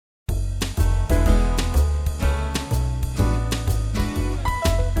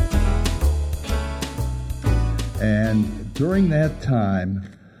And during that time,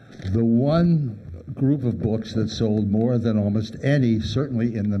 the one group of books that sold more than almost any,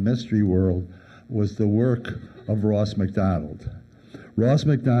 certainly in the mystery world, was the work of Ross MacDonald. Ross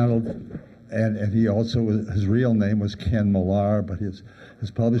MacDonald, and he also, his real name was Ken Millar, but his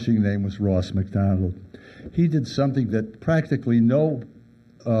publishing name was Ross MacDonald. He did something that practically no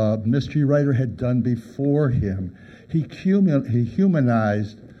mystery writer had done before him. He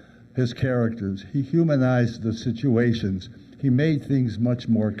humanized his characters. He humanized the situations. He made things much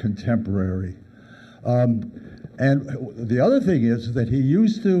more contemporary. And the other thing is that he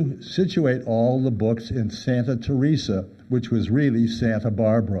used to situate all the books in Santa Teresa, which was really Santa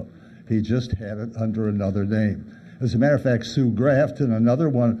Barbara. He just had it under another name. As a matter of fact, Sue Grafton, another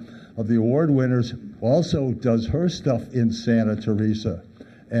one of the award winners, also does her stuff in Santa Teresa.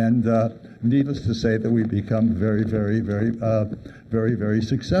 And needless to say that we've become very, very, very, very, very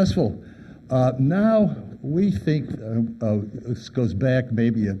successful. Now we think, this goes back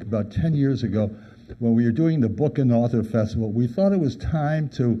maybe about 10 years ago, when we were doing the Book and Author Festival, we thought it was time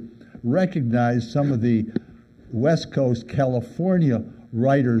to recognize some of the West Coast California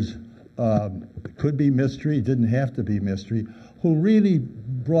writers, could be mystery, didn't have to be mystery, who really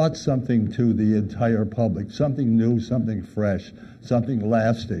brought something to the entire public, something new, something fresh, something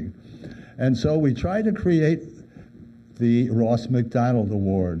lasting. And so we tried to create the Ross MacDonald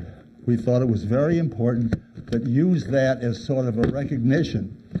Award. We thought it was very important to use that as sort of a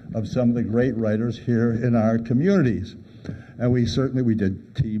recognition of some of the great writers here in our communities. And we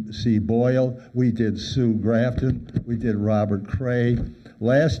did T.C. Boyle, we did Sue Grafton, we did Robert Cray.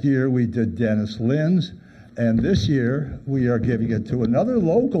 Last year we did Dennis Lins, and this year we are giving it to another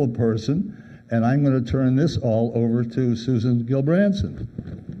local person, and I'm going to turn this all over to Susan Gilbranson.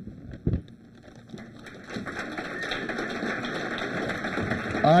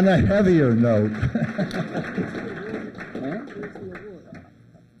 On a heavier note.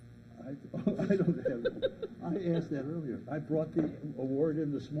 I don't have it. I asked that earlier. I brought the award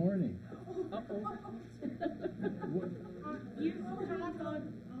in this morning. I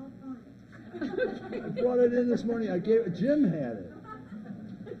brought it in this morning. I gave it. Jim had it.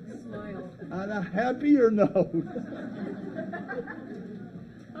 Smile. On a happier note.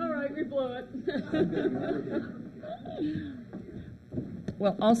 All right, we blew it.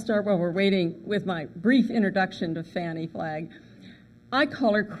 Well, I'll start while we're waiting with my brief introduction to Fannie Flagg. I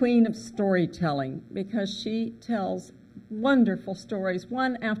call her Queen of Storytelling because she tells wonderful stories,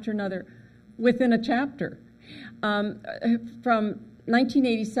 one after another, within a chapter. From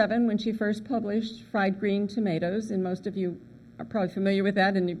 1987, when she first published Fried Green Tomatoes, and most of you are probably familiar with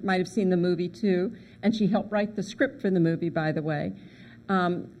that, and you might have seen the movie too, and she helped write the script for the movie, by the way.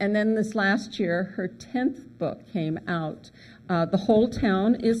 And then this last year, her 10th book came out. The Whole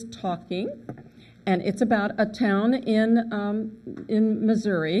Town is Talking, and it's about a town in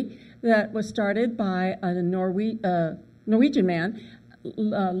Missouri that was started by a Norwegian man,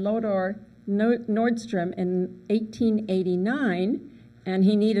 Lodor Nordstrom, in 1889, and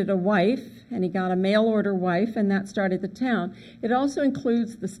he needed a wife, and he got a mail-order wife, and that started the town. It also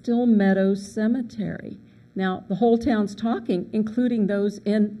includes the Still Meadows Cemetery. Now, the whole town's talking, including those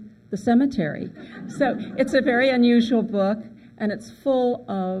in the cemetery. So it's a very unusual book, and it's full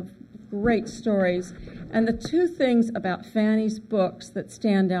of great stories. And the two things about Fannie's books that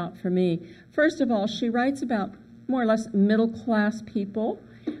stand out for me, first of all, she writes about more or less middle-class people.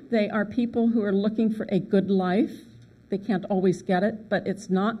 They are people who are looking for a good life. They can't always get it, but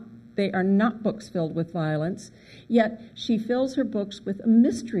they are not books filled with violence. Yet she fills her books with a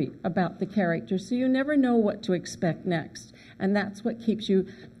mystery about the characters, so you never know what to expect next. And that's what keeps you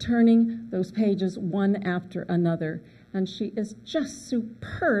turning those pages one after another. And she is just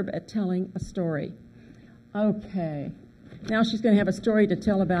superb at telling a story. Okay. Now she's going to have a story to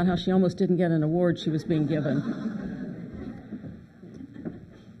tell about how she almost didn't get an award she was being given.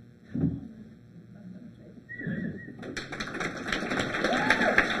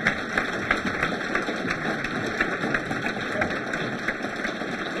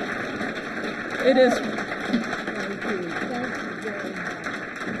 It is.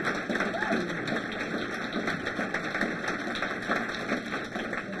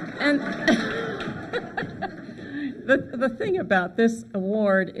 And the thing about this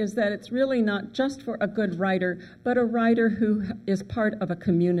award is that it's really not just for a good writer, but a writer who is part of a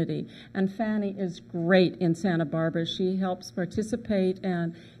community. And Fannie is great in Santa Barbara. She helps participate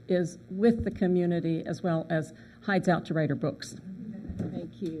and is with the community as well as hides out to write her books.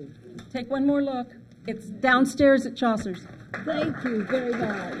 Thank you. Take one more look. It's downstairs at Chaucer's. Thank you very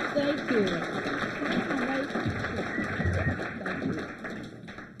much. Thank you.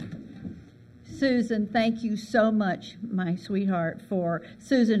 Susan, thank you so much, my sweetheart, for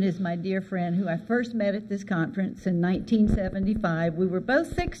Susan is my dear friend who I first met at this conference in 1975. We were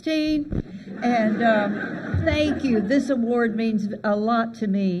both 16, and thank you. This award means a lot to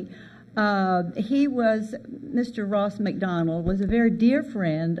me. Mr. Ross McDonald was a very dear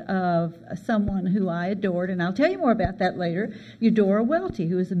friend of someone who I adored, and I'll tell you more about that later, Eudora Welty,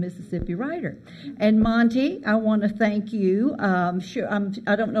 who is a Mississippi writer. And Monty, I want to thank you. I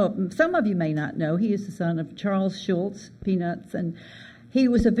don't know, some of you may not know, he is the son of Charles Schultz, Peanuts, and he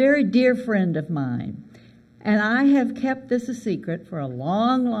was a very dear friend of mine. And I have kept this a secret for a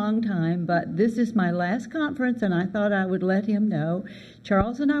long, long time, but this is my last conference, and I thought I would let him know.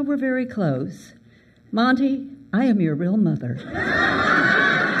 Charles and I were very close. Monty, I am your real mother.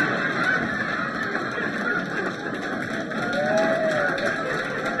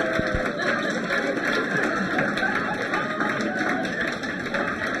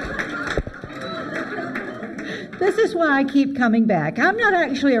 This is why I keep coming back. I'm not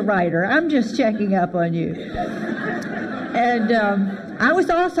actually a writer. I'm just checking up on you. And I was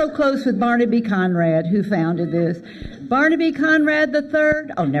also close with Barnaby Conrad, who founded this. Barnaby Conrad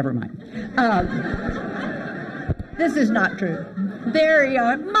III. Oh, never mind. This is not true. There you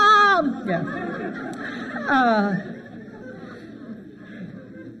are. Mom! Yeah.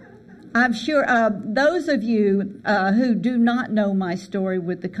 I'm sure those of you who do not know my story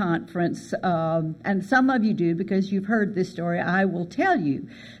with the conference, and some of you do because you've heard this story, I will tell you.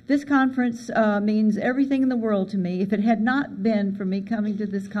 This conference means everything in the world to me. If it had not been for me coming to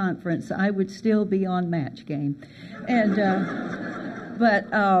this conference, I would still be on Match Game.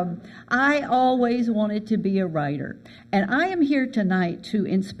 But I always wanted to be a writer. And I am here tonight to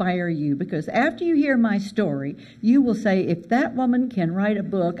inspire you, because after you hear my story, you will say, if that woman can write a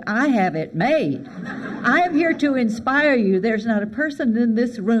book, I have it made. I am here to inspire you. There's not a person in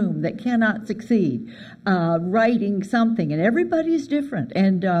this room that cannot succeed writing something, and everybody's different.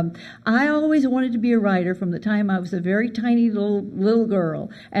 And I always wanted to be a writer from the time I was a very tiny little girl.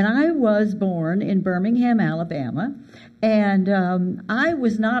 And I was born in Birmingham, Alabama. And I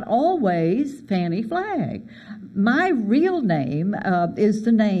was not always Fannie Flagg. My real name is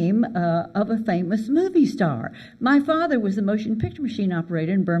the name of a famous movie star. My father was a motion picture machine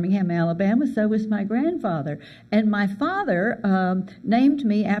operator in Birmingham, Alabama. So was my grandfather. And my father named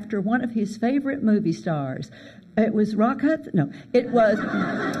me after one of his favorite movie stars. It was Rock Hudson. No, it was.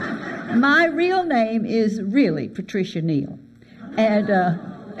 My real name is really Patricia Neal. And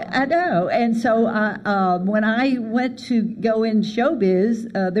I know. And so when I went to go in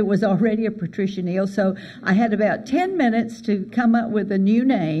showbiz, there was already a Patricia Neal. So I had about 10 minutes to come up with a new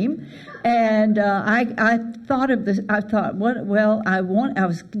name. And I thought of this. I thought, I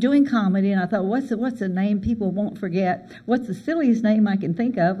was doing comedy, and I thought, what's a name people won't forget? What's the silliest name I can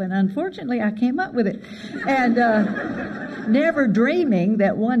think of? And unfortunately, I came up with it. And never dreaming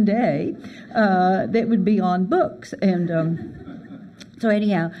that one day that would be on books. And so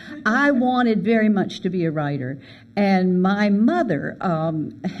anyhow, I wanted very much to be a writer. And my mother,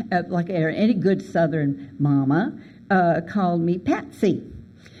 like any good Southern mama, called me Patsy.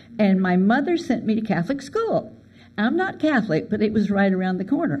 And my mother sent me to Catholic school. I'm not Catholic, but it was right around the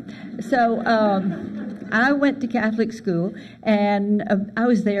corner. So I went to Catholic school, and I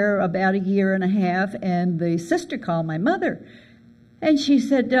was there about a year and a half, and the sister called my mother. And she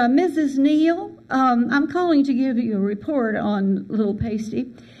said, Mrs. Neal, I'm calling to give you a report on little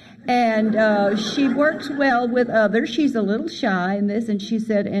Pasty. And she works well with others. She's a little shy in this. And she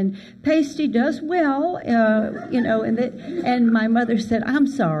said, and Pasty does well, and my mother said, I'm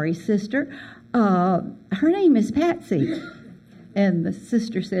sorry, sister. Her name is Patsy. And the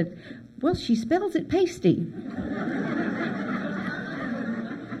sister said, well, she spells it Pasty.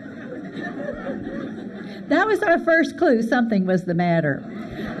 That was our first clue. Something was the matter.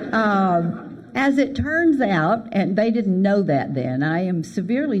 As it turns out, and they didn't know that then, I am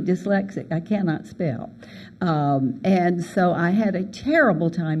severely dyslexic. I cannot spell. And so I had a terrible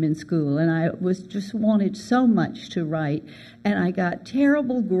time in school, and I just wanted so much to write, and I got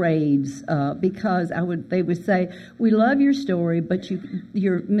terrible grades because they would say, we love your story, but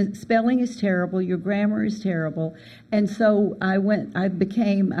your spelling is terrible, your grammar is terrible. And so I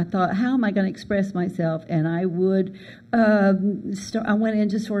thought, how am I going to express myself? And I would, I went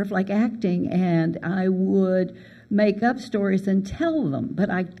into sort of like acting, and I would make up stories and tell them,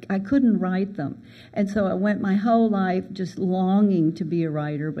 but I couldn't write them. And so I went my whole life just longing to be a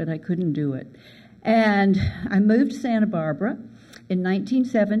writer, but I couldn't do it. And I moved to Santa Barbara in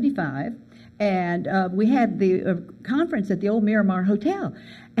 1975, and we had the conference at the old Miramar Hotel.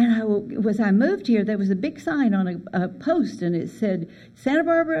 And I moved here, there was a big sign on a post, and it said, Santa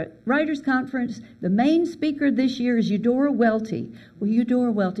Barbara Writers Conference, the main speaker this year is Eudora Welty. Well,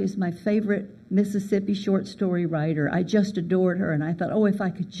 Eudora Welty is my favorite Mississippi short story writer. I just adored her, and I thought, oh, if I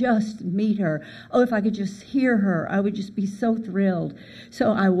could just meet her, oh, if I could just hear her, I would just be so thrilled.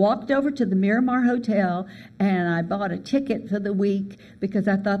 So I walked over to the Miramar Hotel, and I bought a ticket for the week because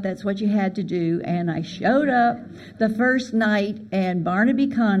I thought that's what you had to do, and I showed up the first night, and Barnaby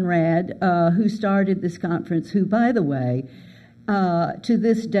Conrad, who started this conference, who, by the way, to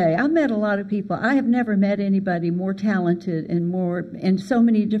this day, I've met a lot of people. I have never met anybody more talented and more in so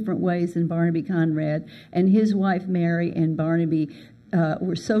many different ways than Barnaby Conrad, and his wife Mary and Barnaby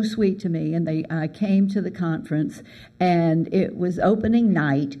were so sweet to me. And I came to the conference, and it was opening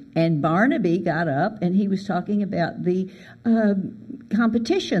night, and Barnaby got up and he was talking about the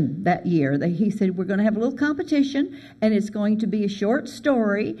competition that year. He said, we're going to have a little competition, and it's going to be a short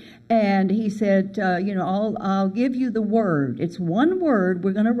story. And he said, I'll give you the word. It's one word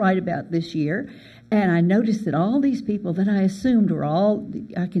we're going to write about this year. And I noticed that all these people that I assumed were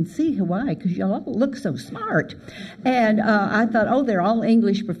I can see why, because y'all look so smart. And I thought, oh, they're all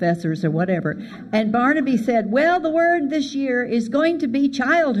English professors or whatever. And Barnaby said, well, the word this year is going to be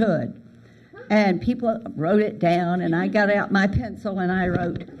childhood. And people wrote it down, and I got out my pencil and I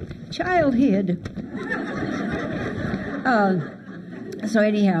wrote, childhood. So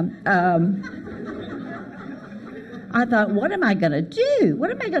anyhow, I thought, what am I going to do?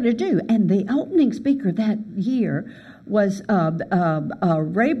 What am I going to do? And the opening speaker that year was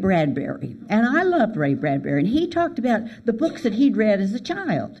Ray Bradbury. And I loved Ray Bradbury. And he talked about the books that he'd read as a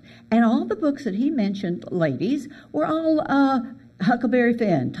child. And all the books that he mentioned, ladies, were all Huckleberry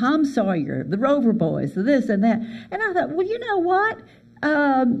Finn, Tom Sawyer, the Rover Boys, the this and that. And I thought, well, you know what?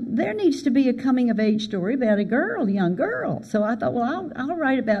 There needs to be a coming-of-age story about a young girl. So I thought, well, I'll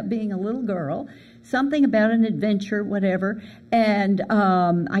write about being a little girl, something about an adventure, whatever. And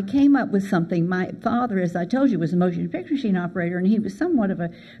I came up with something. My father, as I told you, was a motion picture machine operator, and he was somewhat of a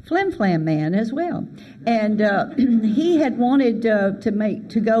flim-flam man as well. And he had wanted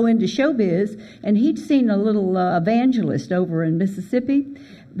to go into showbiz, and he'd seen a little evangelist over in Mississippi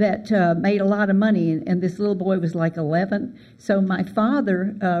that made a lot of money, and this little boy was like 11. So my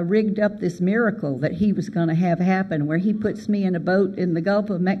father rigged up this miracle that he was going to have happen, where he puts me in a boat in the Gulf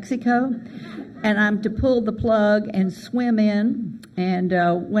of Mexico, and I'm to pull the plug and swim in, and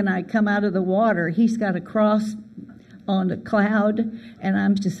when I come out of the water, he's got a cross on a cloud, and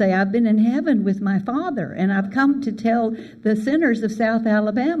I'm to say, I've been in heaven with my father, and I've come to tell the sinners of South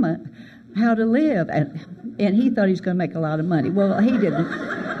Alabama how to live. And he thought he was going to make a lot of money. Well, he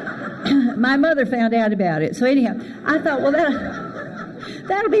didn't. My mother found out about it. So anyhow, I thought, well,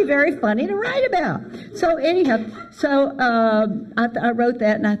 that'll be very funny to write about. So anyhow, I wrote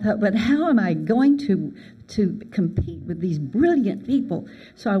that, and I thought, but how am I going to compete with these brilliant people?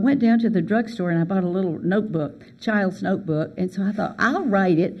 So I went down to the drugstore, and I bought a little notebook, child's notebook, and so I thought, I'll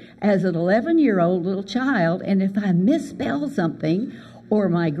write it as an 11-year-old little child, and if I misspell something or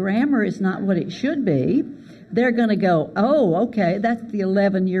my grammar is not what it should be, they're going to go, oh, okay, that's the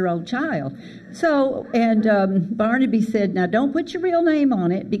 11-year-old child. So, and Barnaby said, now don't put your real name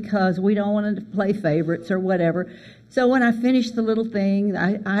on it because we don't want to play favorites or whatever. So when I finished the little thing,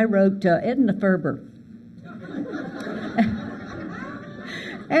 I wrote Edna Ferber.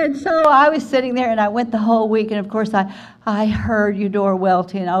 And so I was sitting there, and I went the whole week, and of course I heard Eudora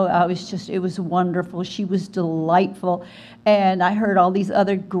Welty, and it was wonderful. She was delightful, and I heard all these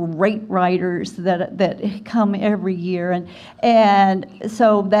other great writers that come every year, and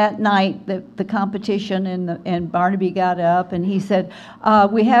so that night the competition, and Barnaby got up, and he said,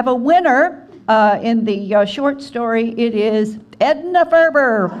 we have a winner in the short story. It is Edna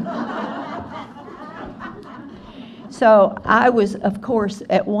Ferber. So I was, of course,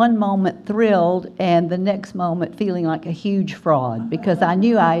 at one moment thrilled, and the next moment feeling like a huge fraud because I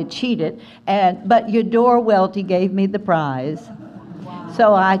knew I had cheated. But Eudora Welty gave me the prize,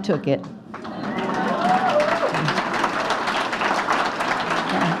 so I took it.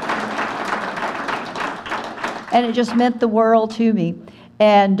 And it just meant the world to me.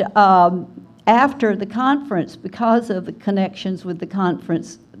 And after the conference, because of the connections with the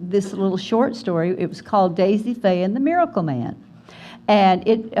conference, this little short story, it was called Daisy Faye and the Miracle Man. And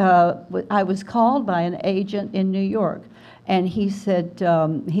I was called by an agent in New York, and he said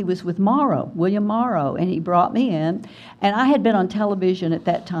he was with William Morrow, and he brought me in. And I had been on television at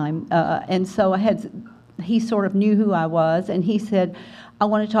that time, and so he sort of knew who I was, and he said, I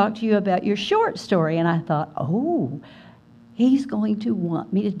want to talk to you about your short story. And I thought, oh. he's going to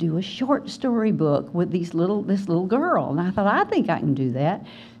want me to do a short story book with this little girl. And I thought, I think I can do that.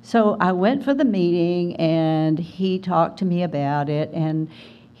 So I went for the meeting, and he talked to me about it, and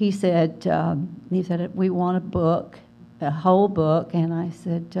he said, we want a book, a whole book. And I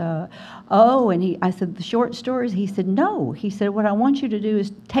said, I said, the short stories? He said, no. He said, what I want you to do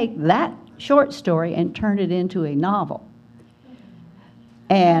is take that short story and turn it into a novel.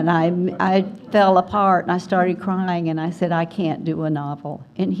 And I fell apart, and I started crying, and I said, I can't do a novel.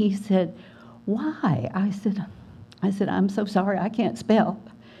 And he said, why? I said, I'm so sorry, I can't spell.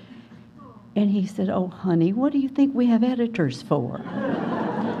 And he said, oh, honey, what do you think we have editors for?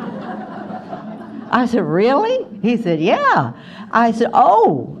 I said, really? He said, yeah. I said,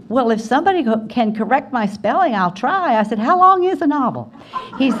 oh, well, if somebody can correct my spelling, I'll try. I said, how long is a novel?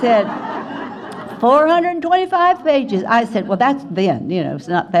 He said, 425 pages. I said, well, that's then, it's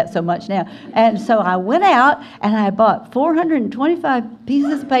not that so much now. And so I went out and I bought 425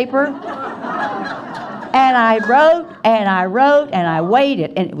 pieces of paper, and I wrote and I wrote and I weighed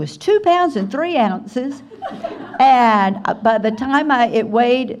it, and it was 2 pounds and 3 ounces. And by the time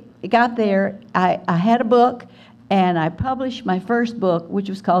it got there, I had a book, and I published my first book, which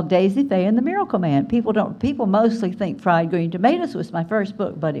was called Daisy Faye and the Miracle Man. People mostly think Fried Green Tomatoes was my first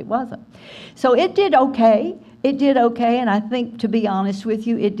book, but it wasn't. So it did okay. It did okay, and I think, to be honest with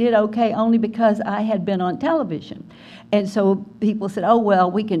you, it did okay only because I had been on television. And so people said, oh, well,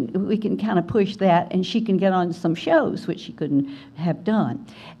 we can kind of push that, and she can get on some shows, which she couldn't have done.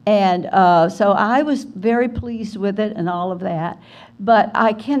 And so I was very pleased with it and all of that. But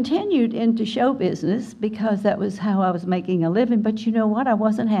I continued into show business because that was how I was making a living. But you know what? I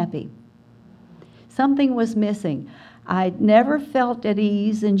wasn't happy. Something was missing. I never felt at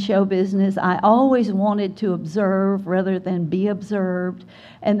ease in show business. I always wanted to observe rather than be observed.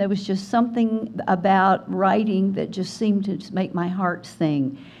 And there was just something about writing that just seemed to just make my heart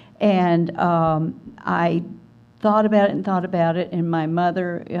sing. And I thought about it, and my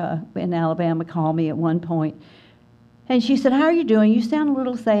mother in Alabama called me at one point. And she said, how are you doing? You sound a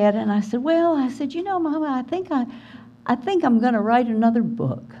little sad. And I said, Mama, I think I'm going to write another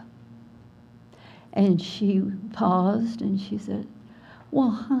book. And she paused, and she said, well,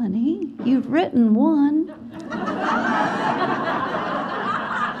 honey, you've written one.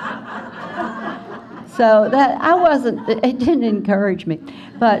 So it didn't encourage me.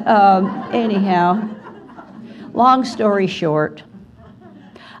 But anyhow, long story short,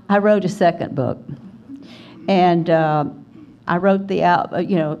 I wrote a second book. And I wrote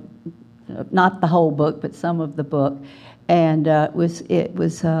not the whole book, but some of the book. And it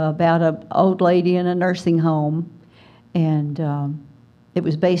was about an old lady in a nursing home, and it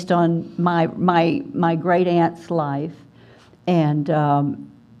was based on my great aunt's life. And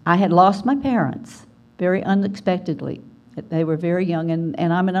I had lost my parents very unexpectedly. They were very young,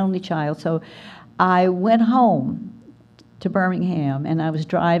 and I'm an only child, so I went home to Birmingham, and I was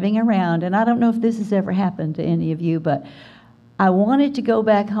driving around, and I don't know if this has ever happened to any of you, but I wanted to go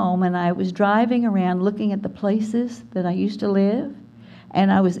back home, and I was driving around looking at the places that I used to live,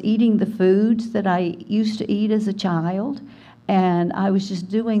 and I was eating the foods that I used to eat as a child, and I was just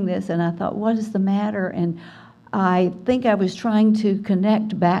doing this, and I thought, what is the matter? And I think I was trying to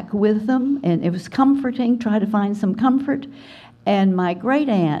connect back with them, and it was comforting, try to find some comfort. And my great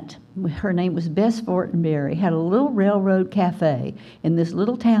aunt, her name was Bess Fortenberry, had a little railroad cafe in this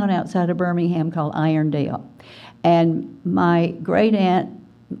little town outside of Birmingham called Irondale. And my great aunt,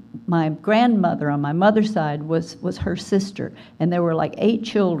 my grandmother on my mother's side was her sister, and there were like 8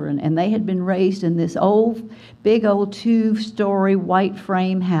 children, and they had been raised in this big old 2-story white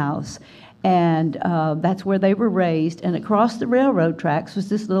frame house. And that's where they were raised. And across the railroad tracks was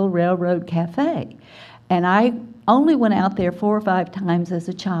this little railroad cafe. And I only went out there 4 or 5 times as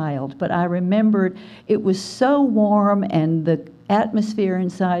a child, but I remembered it was so warm, and the atmosphere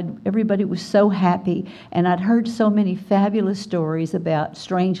inside, everybody was so happy, and I'd heard so many fabulous stories about,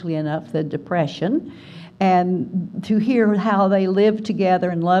 strangely enough, the Depression, and to hear how they lived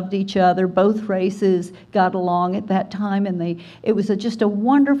together and loved each other. Both races got along at that time, and it was just a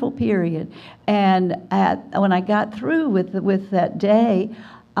wonderful period. And when I got through with that day,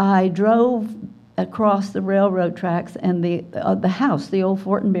 I drove across the railroad tracks, and the house, the old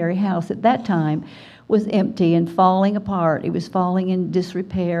Fortenberry house at that time, was empty and falling apart. It was falling in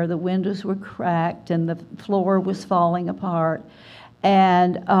disrepair. The windows were cracked, and the floor was falling apart.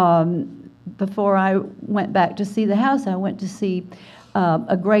 And before I went back to see the house, I went to see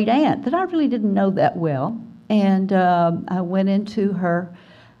a great aunt that I really didn't know that well. And I went into her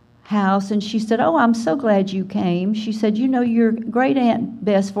house, and she said, "Oh, I'm so glad you came." She said, "You know, your great aunt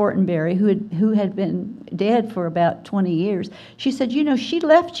Bess Fortenberry, who had been dead for about 20 years, she said, you know, she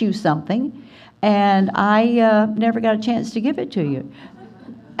left you something, and I never got a chance to give it to you."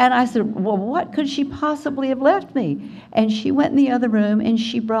 And I said, "Well, what could she possibly have left me?" And she went in the other room and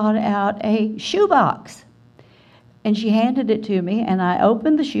she brought out a shoebox. And she handed it to me, and I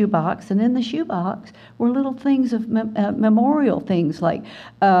opened the shoebox, and in the shoebox were little things of memorial things, like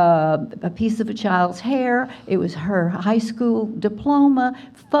a piece of a child's hair. It was her high school diploma,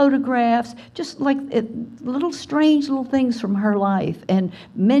 photographs, just like little strange little things from her life, and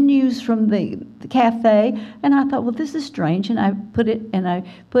menus from the cafe. And I thought, well, this is strange, and I put it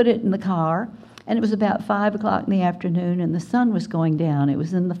in the car. And it was about 5 o'clock in the afternoon, and the sun was going down. It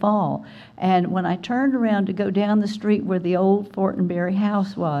was in the fall. And when I turned around to go down the street where the old Fortenberry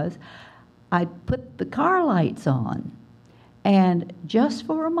house was, I put the car lights on. And just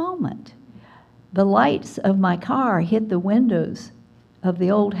for a moment, the lights of my car hit the windows of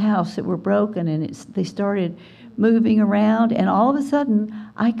the old house that were broken, and they started moving around. And all of a sudden,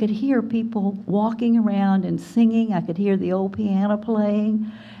 I could hear people walking around and singing. I could hear the old piano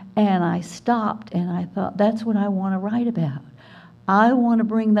playing. And I stopped and I thought, that's what I want to write about. I want to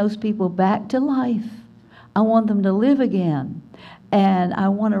bring those people back to life. I want them to live again. And I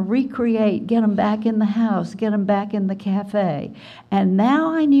want to recreate, get them back in the house, get them back in the cafe. And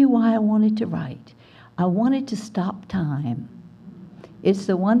now I knew why I wanted to write. I wanted to stop time. It's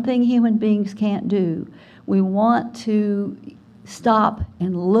the one thing human beings can't do. We want to stop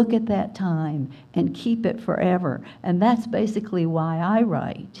and look at that time and keep it forever. And that's basically why I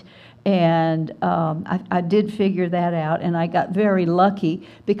write. And I did figure that out, and I got very lucky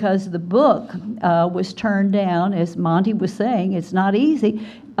because the book was turned down. As Monty was saying, it's not easy.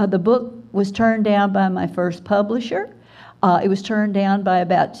 The book was turned down by my first publisher. It was turned down by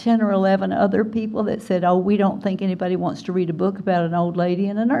about 10 or 11 other people that said, "Oh, we don't think anybody wants to read a book about an old lady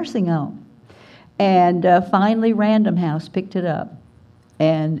in a nursing home." And finally, Random House picked it up,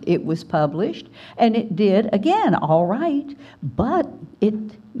 and it was published, and it did, again, all right, but it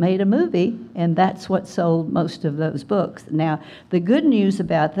made a movie, and that's what sold most of those books. Now, the good news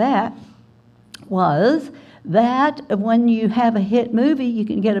about that was that when you have a hit movie, you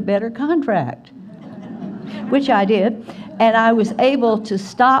can get a better contract, which I did, and I was able to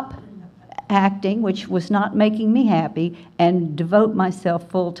stop acting, which was not making me happy, and devote myself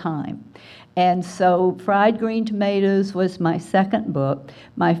full time. And so Fried Green Tomatoes was my second book.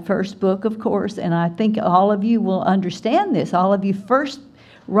 My first book, of course, and I think all of you will understand this, all of you first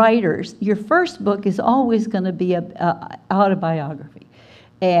writers, your first book is always going to be an autobiography.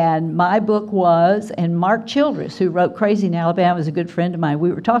 And my book was, and Mark Childress, who wrote Crazy in Alabama, is a good friend of mine.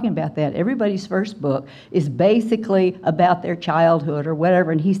 We were talking about that. Everybody's first book is basically about their childhood or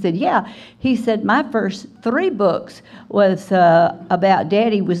whatever. And he said, yeah. He said, my first 3 books was about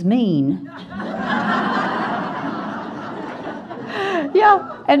Daddy was mean.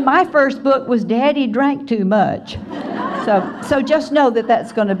 Yeah, and my first book was Daddy drank too much. So just know that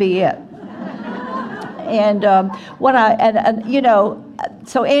that's going to be it. And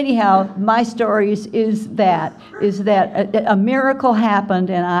so anyhow, my story is that a miracle happened,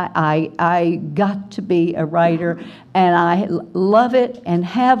 and I got to be a writer, and I love it and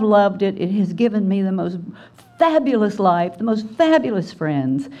have loved it. It has given me the most fabulous life, the most fabulous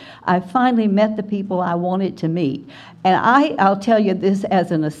friends. I finally met the people I wanted to meet. And I'll tell you this as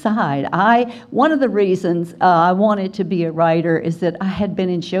an aside. One of the reasons I wanted to be a writer is that I had been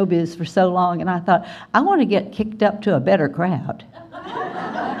in showbiz for so long, and I thought, I want to get kicked up to a better crowd.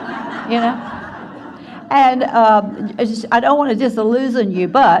 You know? And I don't want to disillusion you,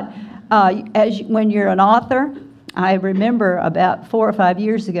 but when you're an author, I remember about 4 or 5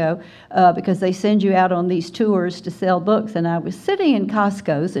 years ago, because they send you out on these tours to sell books, and I was sitting in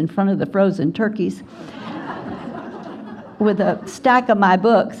Costco's in front of the frozen turkeys with a stack of my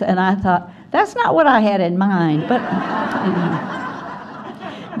books, and I thought, that's not what I had in mind, but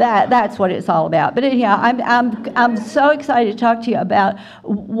that's what it's all about. But anyhow, I'm so excited to talk to you about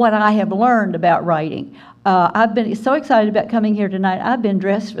what I have learned about writing. I've been so excited about coming here tonight. I've been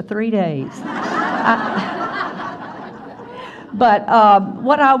dressed for 3 days. But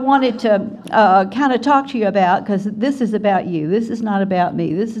what I wanted to kind of talk to you about, because this is about you. This is not about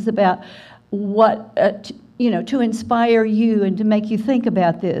me. This is about what, to inspire you and to make you think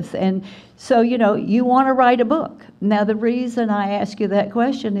about this. And so, you want to write a book. Now, the reason I ask you that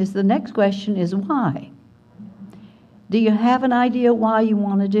question is the next question is why? Do you have an idea why you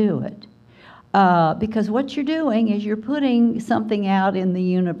want to do it? Because what you're doing is you're putting something out in the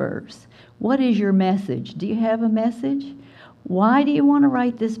universe. What is your message? Do you have a message? Why do you want to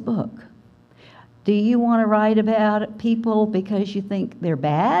write this book? Do you want to write about people because you think they're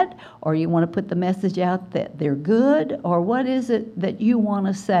bad, or you want to put the message out that they're good, or what is it that you want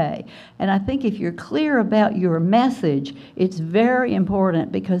to say? And I think if you're clear about your message, it's very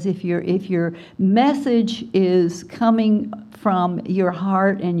important, because if your message is coming from your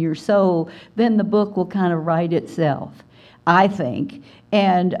heart and your soul, then the book will kind of write itself, I think.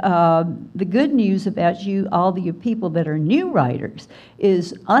 And the good news about you, all the people that are new writers,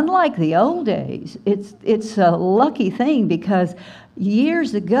 is unlike the old days, it's a lucky thing, because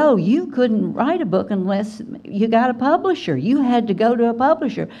years ago you couldn't write a book unless you got a publisher. You had to go to a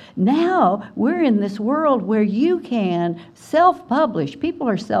publisher. Now we're in this world where you can self-publish. People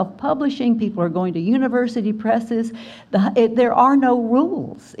are self-publishing. People are going to university presses. There are no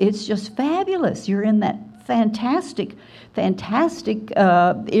rules. It's just fabulous. You're in that fantastic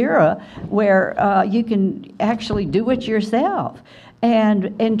era where you can actually do it yourself.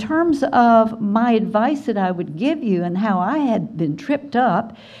 And in terms of my advice that I would give you and how I had been tripped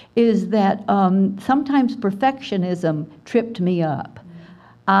up, is that sometimes perfectionism tripped me up.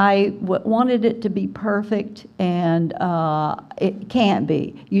 I wanted it to be perfect, and it can't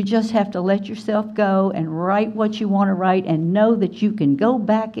be. You just have to let yourself go and write what you want to write, and know that you can go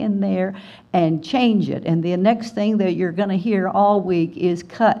back in there and change it. And the next thing that you're going to hear all week is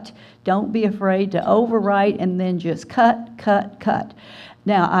cut. Don't be afraid to overwrite, and then just cut, cut, cut.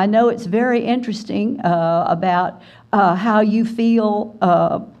 Now, I know it's very interesting about how you feel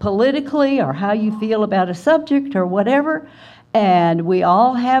politically, or how you feel about a subject or whatever. And we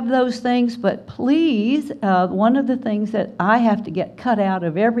all have those things, but please, one of the things that I have to get cut out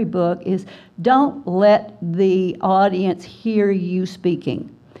of every book is don't let the audience hear you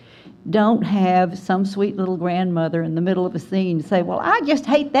speaking. Don't have some sweet little grandmother in the middle of a scene say, well, I just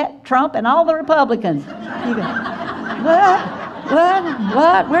hate that Trump and all the Republicans. You go,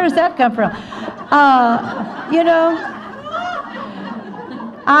 what? Where does that come from?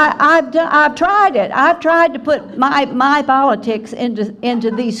 I've tried it. I've tried to put my politics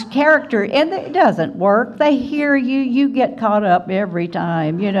into these characters, and it doesn't work. They hear you. You get caught up every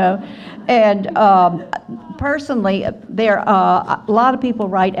time, And personally, a lot of people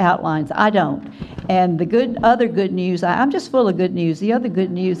write outlines. I don't. And the other good news, I'm just full of good news. The other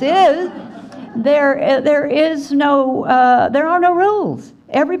good news is there are no rules.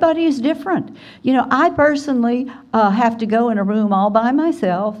 Everybody is different. I personally have to go in a room all by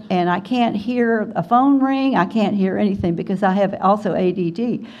myself, and I can't hear a phone ring. I can't hear anything, because I have also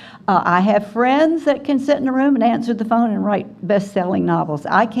ADD. I have friends that can sit in a room and answer the phone and write best-selling novels.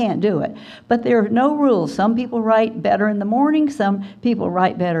 I can't do it. But there are no rules. Some people write better in the morning. Some people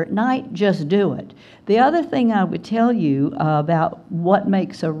write better at night. Just do it. The other thing I would tell you about what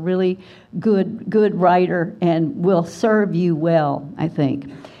makes a really good writer and will serve you well, I think.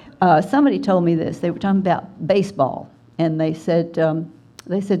 Somebody told me this. They were talking about baseball, and they said,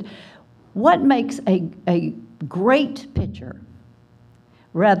 what makes a great pitcher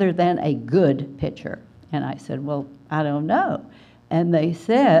rather than a good pitcher? And I said, well, I don't know. And they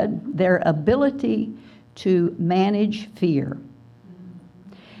said their ability to manage fear.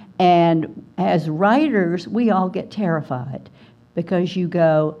 And as writers, we all get terrified, because you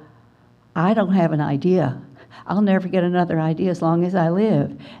go, I don't have an idea. I'll never get another idea as long as I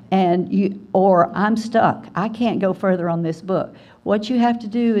live. Or I'm stuck. I can't go further on this book. What you have to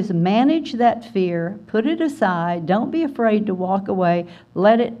do is manage that fear, put it aside, don't be afraid to walk away,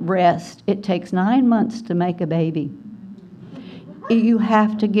 let it rest. It takes 9 months to make a baby. You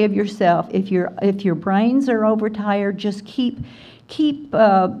have to give yourself, if your brains are overtired, just keep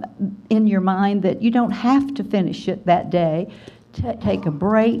in your mind that you don't have to finish it that day. Take a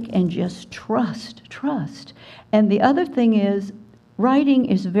break and just trust. And the other thing is, writing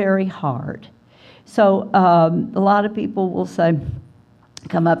is very hard. So a lot of people will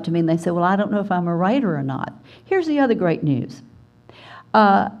come up to me and they say, well, I don't know if I'm a writer or not. Here's the other great news.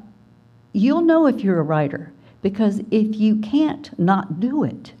 You'll know if you're a writer, because if you can't not do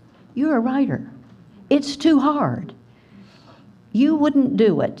it, you're a writer. It's too hard. You wouldn't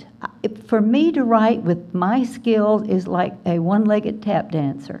do it. For me to write with my skills is like a one-legged tap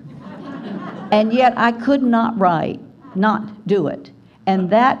dancer. And yet I could not do it. And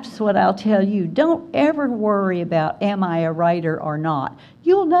that's what I'll tell you. Don't ever worry about, am I a writer or not?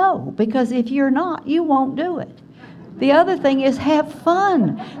 You'll know, because if you're not, you won't do it. The other thing is, have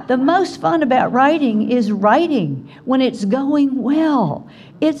fun. The most fun about writing is writing when it's going well.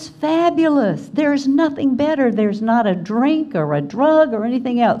 It's fabulous. There's nothing better. There's not a drink or a drug or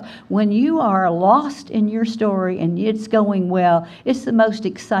anything else. When you are lost in your story and it's going well, it's the most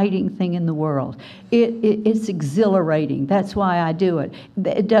exciting thing in the world. It's exhilarating. That's why I do it.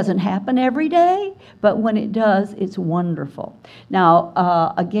 It doesn't happen every day, but when it does, it's wonderful.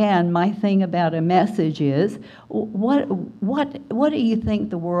 Now, again, my thing about a message is, what do you think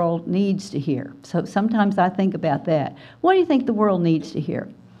the world needs to hear? So sometimes I think about that. What do you think the world needs to hear?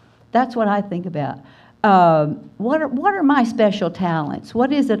 That's what I think about. What are my special talents?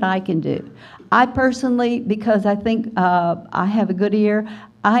 What is it I can do? I personally, because I think I have a good ear,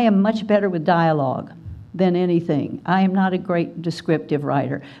 I am much better with dialogue than anything. I am not a great descriptive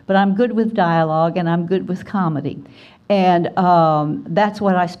writer, but I'm good with dialogue and I'm good with comedy. And that's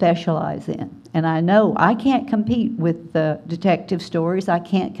what I specialize in. And I know I can't compete with the detective stories. I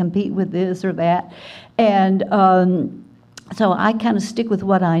can't compete with this or that. And so I kind of stick with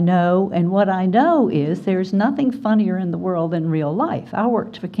what I know. And what I know is there's nothing funnier in the world than real life. I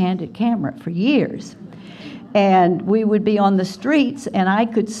worked for Candid Camera for years. And we would be on the streets, and I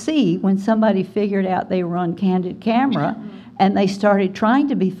could see when somebody figured out they were on Candid Camera, and they started trying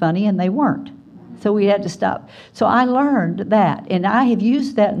to be funny, and they weren't. So we had to stop. So I learned that, and I have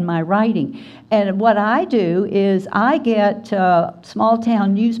used that in my writing. And what I do is I get small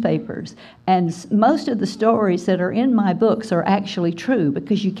town newspapers, and most of the stories that are in my books are actually true,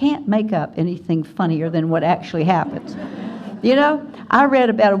 because you can't make up anything funnier than what actually happens. You know, I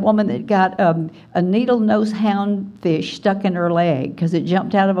read about a woman that got a needle-nosed houndfish stuck in her leg because it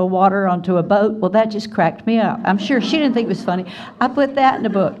jumped out of a water onto a boat. Well, that just cracked me up. I'm sure she didn't think it was funny. I put that in the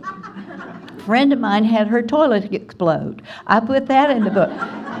book. A friend of mine had her toilet explode. I put that in the book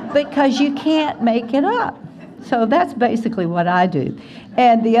because you can't make it up. So that's basically what I do.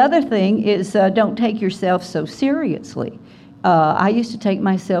 And the other thing is don't take yourself so seriously. I used to take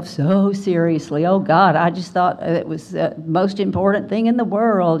myself so seriously. Oh, God, I just thought it was the most important thing in the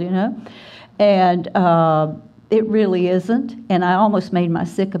world, you know. And it really isn't. And I almost made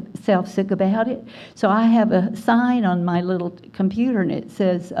myself sick about it. So I have a sign on my little computer, and it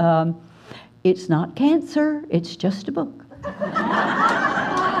says, it's not cancer, it's just a book.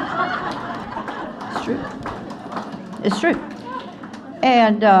 It's true. It's true.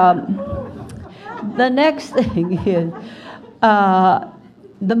 And the next thing is,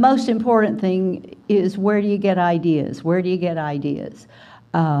 the most important thing is, where do you get ideas? Where do you get ideas?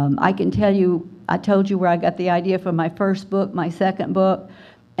 I can tell you, I told you where I got the idea for my first book, my second book,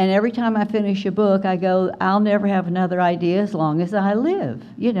 and every time I finish a book, I go, I'll never have another idea as long as I live.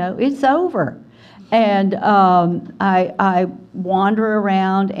 You know, it's over. And I wander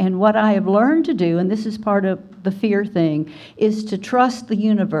around, and what I have learned to do, and this is part of the fear thing, is to trust the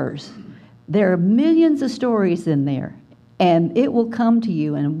universe. There are millions of stories in there. And it will come to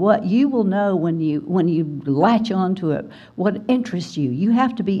you, and what you will know when you latch onto it, what interests you. You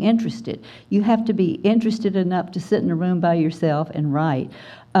have to be interested. You have to be interested enough to sit in a room by yourself and write.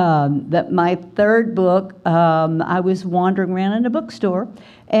 That my third book, I was wandering around in a bookstore,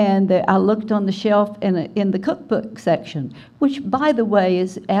 and I looked on the shelf in the cookbook section, which, by the way,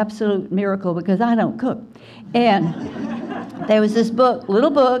 is absolute miracle because I don't cook. And there was this book,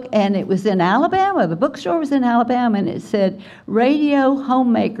 little book, and it was in Alabama. The bookstore was in Alabama, and it said, Radio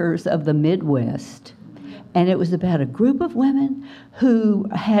Homemakers of the Midwest. And it was about a group of women who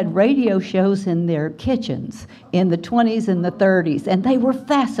had radio shows in their kitchens in the 20s and the 30s, and they were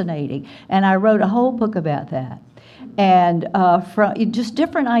fascinating. And I wrote a whole book about that. And from just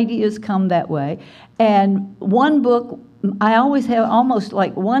different ideas come that way. And one book, I always have almost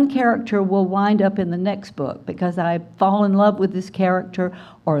like one character will wind up in the next book because I fall in love with this character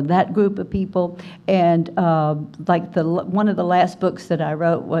or that group of people. And like one of the last books that I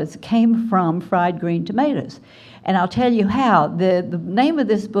wrote came from fried green tomatoes. And I'll tell you how. The name of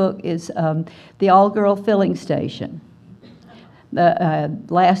this book is The All-Girl Filling Station, the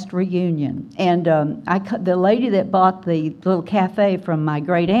last reunion. And the lady that bought the little cafe from my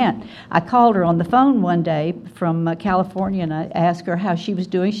great aunt, I called her on the phone one day from California, and I asked her how she was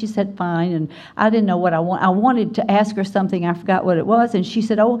doing. She said fine, and I didn't know what I wanted to ask her something. I forgot what it was, and she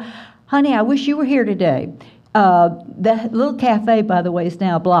said, "Oh, honey, I wish you were here today." The little cafe, by the way, is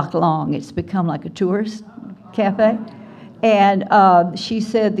now a block long. It's become like a tourist cafe. And she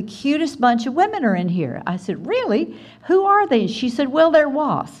said, the cutest bunch of women are in here. I said, really? Who are they? And she said, well, they're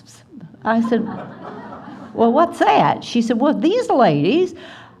wasps. I said, well, what's that? She said, well, these ladies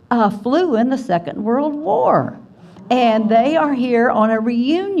flew in the Second World War. And they are here on a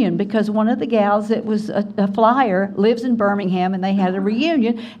reunion because one of the gals that was a flyer lives in Birmingham, and they had a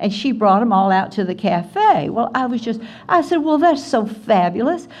reunion, and she brought them all out to the cafe. Well, I said, well, that's so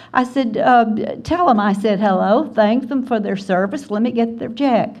fabulous. I said, tell them I said hello, thank them for their service, let me get their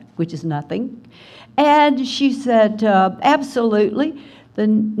check, which is nothing. And she said, absolutely. The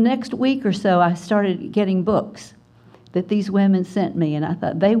next week or so, I started getting books that these women sent me, and I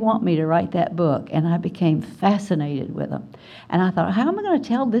thought, they want me to write that book, and I became fascinated with them. And I thought, how am I going to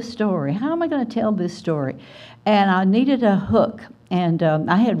tell this story? How am I going to tell this story? And I needed a hook, and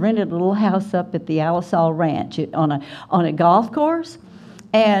I had rented a little house up at the Alisal Ranch on a golf course,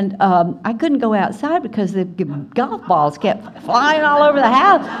 and I couldn't go outside because the golf balls kept flying all over the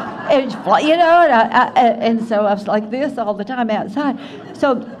house. And so I was like this all the time outside.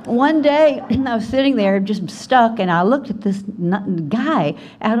 So one day I was sitting there just stuck, and I looked at this guy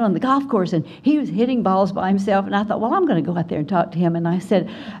out on the golf course, and he was hitting balls by himself. And I thought, well, I'm going to go out there and talk to him. And I said,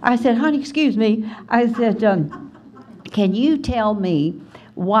 honey, excuse me. I said, can you tell me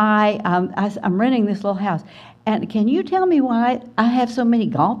why I'm renting this little house? And can you tell me why I have so many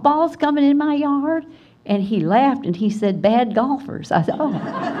golf balls coming in my yard? And he laughed and he said, bad golfers. I said, oh,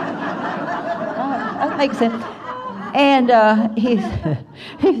 that makes sense. And he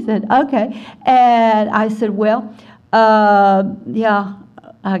said, okay. And I said, well, yeah,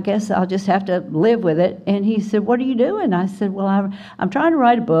 I guess I'll just have to live with it. And he said, what are you doing? I said, well, I'm trying to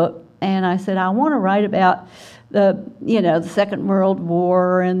write a book. And I said, I want to write about the Second World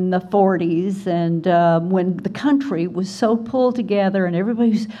War and the 40s, and when the country was so pulled together, and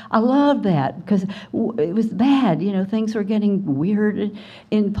I loved that because it was bad. Things were getting weird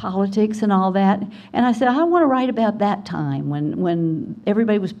in politics and all that. And I said, I want to write about that time when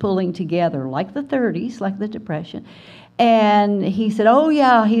everybody was pulling together, like the 30s, like the Depression. And he said, oh,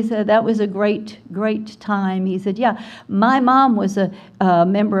 yeah. He said, that was a great, great time. He said, yeah, my mom was a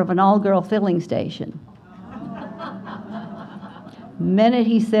member of an all-girl filling station. The minute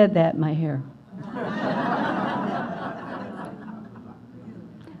he said that, my hair.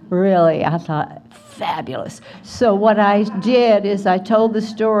 Really, I thought, fabulous. So what I did is I told the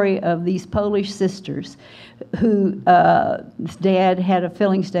story of these Polish sisters who dad had a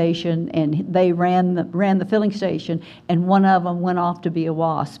filling station, and they ran the filling station, and one of them went off to be a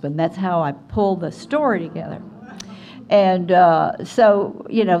WASP, and that's how I pulled the story together. And so,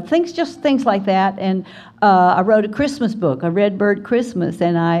 things like that. And I wrote a Christmas book, a Redbird Christmas,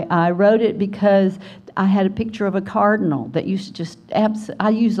 and I wrote it because I had a picture of a cardinal that used to I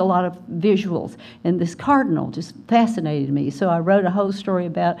use a lot of visuals, and this cardinal just fascinated me. So I wrote a whole story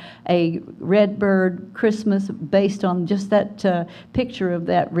about a Redbird Christmas based on just that picture of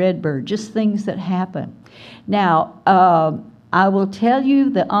that redbird, just things that happen. Now, I will tell you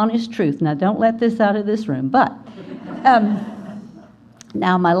the honest truth. Now, don't let this out of this room, but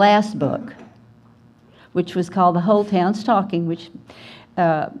now my last book, which was called The Whole Town's Talking, which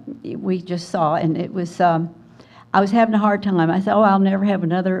we just saw, and it was, I was having a hard time. I said, I'll never have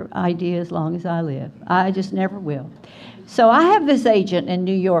another idea as long as I live. I just never will. So I have this agent in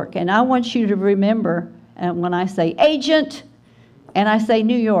New York, and I want you to remember when I say agent and I say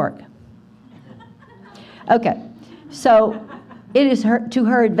New York. Okay, so it is to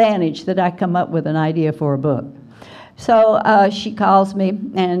her advantage that I come up with an idea for a book. So she calls me,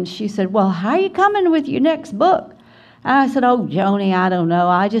 and she said, well, how are you coming with your next book? And I said, oh, Joni, I don't know.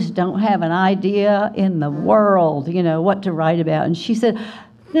 I just don't have an idea in the world, what to write about. And she said,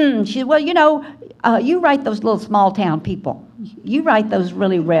 She said, well, you write those little small town people. You write those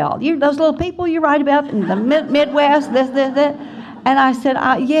really well. Those little people you write about in the Midwest, this, that. And I said,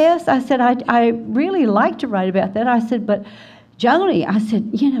 yes. I said, I really like to write about that. I said, but Joni, I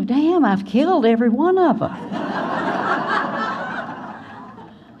said, damn, I've killed every one of them.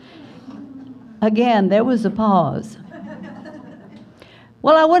 Again, there was a pause.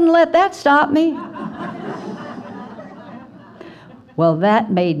 Well, I wouldn't let that stop me. Well, that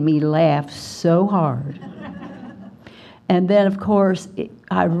made me laugh so hard. And then, of course,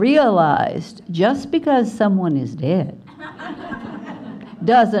 I realized just because someone is dead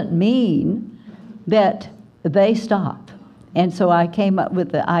doesn't mean that they stop. And so I came up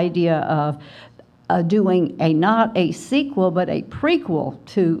with the idea of doing not a sequel, but a prequel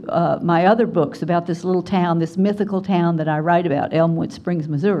to my other books about this little town, this mythical town that I write about, Elmwood Springs,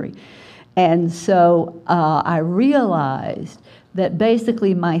 Missouri. And so I realized that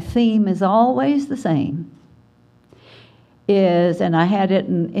basically my theme is always the same. And I had it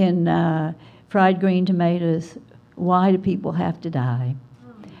in Fried Green Tomatoes, why do people have to die?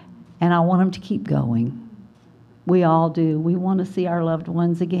 And I want them to keep going. We all do. We want to see our loved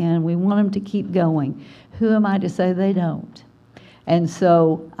ones again. We want them to keep going. Who am I to say they don't? And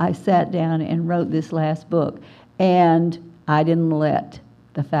so I sat down and wrote this last book, and I didn't let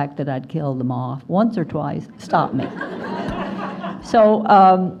the fact that I'd killed them off once or twice stop me. So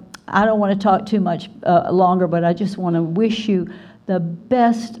I don't want to talk too much longer, but I just want to wish you the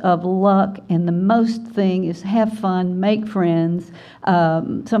best of luck, and the most thing is have fun, make friends.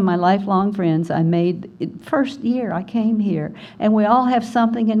 Some of my lifelong friends I made first year I came here, and we all have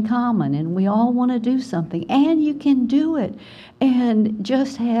something in common, and we all want to do something, and you can do it, and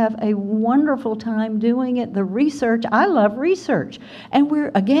just have a wonderful time doing it. The research, I love research, and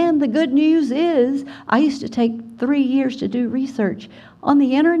the good news is I used to take 3 years to do research. On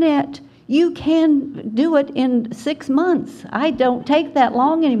the internet, you can do it in 6 months. I don't take that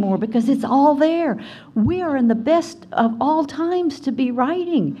long anymore because it's all there. We are in the best of all times to be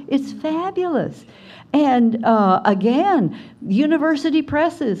writing. It's fabulous. And again, university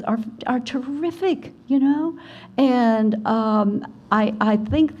presses are terrific, you know. And I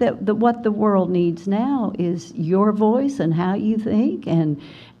think that what the world needs now is your voice and how you think, and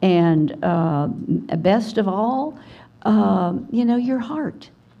best of all, your heart.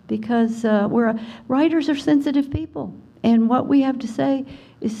 Because writers are sensitive people, and what we have to say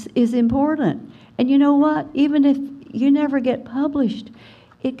is important. And you know what? Even if you never get published,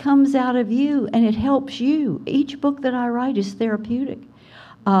 it comes out of you, and it helps you. Each book that I write is therapeutic.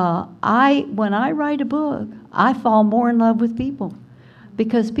 When I write a book, I fall more in love with people,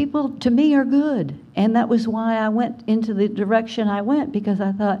 because people, to me, are good. And that was why I went into the direction I went, because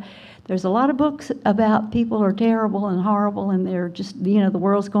I thought, there's a lot of books about people who are terrible and horrible, and they're just, the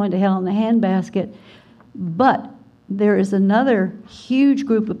world's going to hell in a handbasket. But there is another huge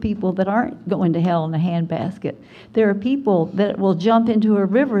group of people that aren't going to hell in a handbasket. There are people that will jump into a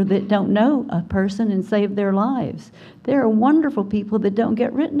river that don't know a person and save their lives. There are wonderful people that don't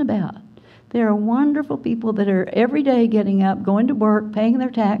get written about. There are wonderful people that are every day getting up, going to work, paying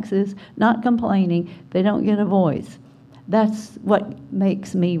their taxes, not complaining. They don't get a voice. That's what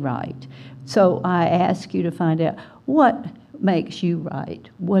makes me write. So I ask you to find out what makes you write.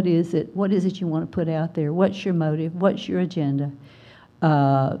 What is it? What is it you want to put out there? What's your motive? What's your agenda?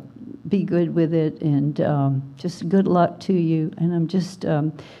 Be good with it, and just good luck to you. And I'm just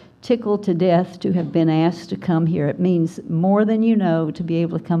tickled to death to have been asked to come here. It means more than you know to be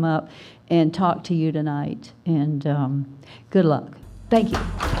able to come up and talk to you tonight. And good luck. Thank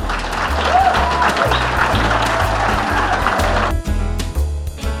you.